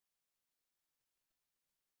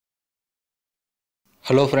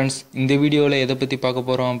Hello friends, இந்த வீடியோல எதை பத்தி பார்க்க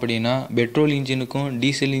போறோம் அப்படினா பெட்ரோல் இன்ஜினுக்கும்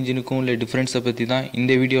டீசல் இன்ஜினுக்கும் உள்ள டிஃபரன்ஸ் பத்தி தான்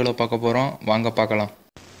இந்த வீடியோல பார்க்க போறோம். வாங்க பார்க்கலாம்.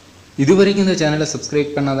 இதுவரைக்கும் இந்த சேனலை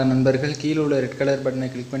சப்ஸ்கிரைப் பண்ணாத நண்பர்கள் கீழ உள்ள ரெட் கலர் பட்டனை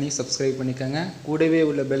கிளிக் பண்ணி சப்ஸ்கிரைப் பண்ணிக்கங்க. கூடவே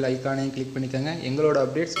உள்ள பெல் ஐகானையும் கிளிக் பண்ணிக்கங்க. எங்களோட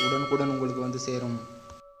அப்டேட்ஸ் உடனுக்குடன் உங்களுக்கு வந்து சேரும்.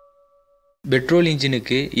 பெட்ரோல்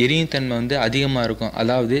இன்ஜினுக்கு எரியும் தன்மை வந்து அதிகமாக இருக்கும்.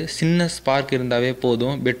 அதாவது சின்ன ஸ்பார்க் இருந்தாவே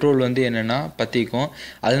போதும், பெட்ரோல் வந்து என்னென்னா பற்றிக்கும்.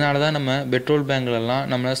 அதனால தான் நம்ம பெட்ரோல் பேங்க்லலாம்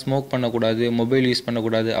நம்ம ஸ்மோக் பண்ணக்கூடாது, மொபைல் யூஸ்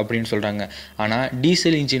பண்ணக்கூடாது அப்படின்னு சொல்கிறாங்க. ஆனால்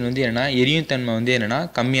டீசல் இன்ஜின் வந்து என்னென்னா எரியும் தன்மை வந்து என்னென்னா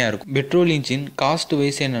கம்மியாக இருக்கும். பெட்ரோல் இன்ஜின் காஸ்ட்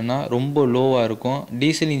வைஸ் என்னென்னா ரொம்ப லோவாக இருக்கும்.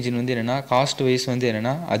 டீசல் இன்ஜின் வந்து என்னென்னா காஸ்ட் வைஸ் வந்து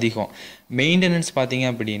என்னென்னா அதிகம். மெயின்டெனன்ஸ் பார்த்தீங்க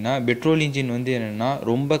அப்படின்னா பெட்ரோல் இன்ஜின் வந்து என்னென்னா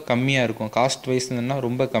ரொம்ப கம்மியாக இருக்கும். காஸ்ட் வைஸ் என்னென்னா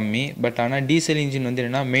ரொம்ப கம்மி. பட் ஆனால் டீசல் இன்ஜின் வந்து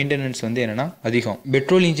என்னென்னா மெயின்டெனன்ஸ் வந்து என்னென்னா அதிகம்.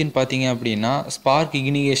 பெட்ரோல் இன்ஜின் பார்த்தீங்க அப்படின்னா ஸ்பார்க்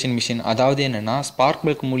இக்னிகேஷன் மிஷின், அதாவது என்னென்னா ஸ்பார்க்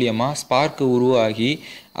பிளக் மூலியமாக ஸ்பார்க் உருவாகி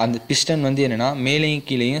அந்த பிஸ்டன் வந்து என்னென்னா மேலேயும்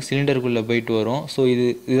கீழேயும் சிலிண்டருக்குள்ளே போயிட்டு வரும். ஸோ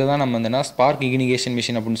இதை தான் நம்ம என்னென்னா ஸ்பார்க் இக்னிகேஷன்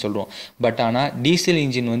மிஷின் அப்படின்னு சொல்கிறோம். பட் ஆனால் டீசல்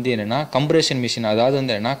இன்ஜின் வந்து என்னென்னா கம்ப்ரெஷன் மிஷின், அதாவது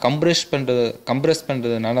வந்து என்னென்னா கம்ப்ரெஸ்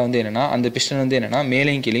பண்ணுறதுனால வந்து என்னென்னா அந்த பிஸ்டன் வந்து என்னென்னா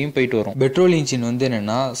மேலேயும் கீழேயும் போயிட்டு வரும். பெட்ரோல் இன்ஜின் வந்து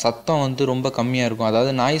என்னென்னா சத்தம் வந்து ரொம்ப கம்மியாக இருக்கும்,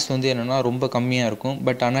 அதாவது நாய்ஸ் வந்து என்னென்னா ரொம்ப கம்மியாக இருக்கும்.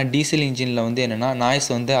 பட் ஆனால் டீசல் இன்ஜினில் வந்து என்னென்னா நாய்ஸ்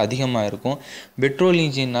வந்து அதிகமாக இருக்கும். பெட்ரோல்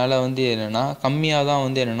இன்ஜினால் வந்து என்னென்னா கம்மியாக தான்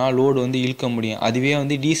வந்து என்னென்னா லோடு வந்து இழுக்க முடியும். அதுவே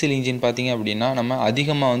வந்து டீசல் இன்ஜின் பார்த்திங்க அப்படின்னா நம்ம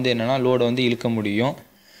அதிகமாக வந்து என்னென்னா லோடை வந்து இழுக்க முடியும்.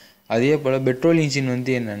 அதே போல் பெட்ரோல் இன்ஜின்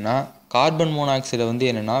வந்து என்னென்னா கார்பன் மோனாக்சைடை வந்து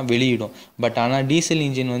என்னென்னா வெளியிடும். பட் ஆனால் டீசல்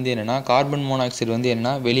இன்ஜின் வந்து என்னென்னா கார்பன் மோனாக்சைடு வந்து என்ன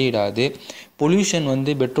வெளியிடாது. பொல்யூஷன்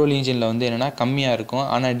வந்து பெட்ரோல் இன்ஜினில் வந்து என்னென்னா கம்மியாக இருக்கும்.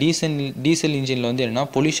 ஆனால் டீசல் இன்ஜினில் வந்து என்னென்னா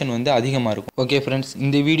பொல்யூஷன் வந்து அதிகமாக இருக்கும். ஓகே ஃப்ரெண்ட்ஸ்,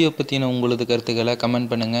 இந்த வீடியோ பற்றின உங்களது கருத்துக்களை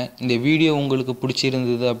கமெண்ட் பண்ணுங்கள். இந்த வீடியோ உங்களுக்கு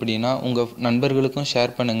பிடிச்சிருந்தது அப்படின்னா உங்கள் நண்பர்களுக்கும்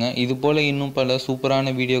ஷேர் பண்ணுங்கள். இதுபோல் இன்னும் பல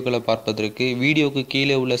சூப்பரான வீடியோக்களை பார்ப்பதற்கு வீடியோவுக்கு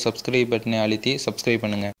கீழே உள்ள சப்ஸ்கிரைப் பட்டனை அழுத்தி சப்ஸ்கிரைப்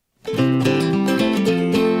பண்ணுங்கள்.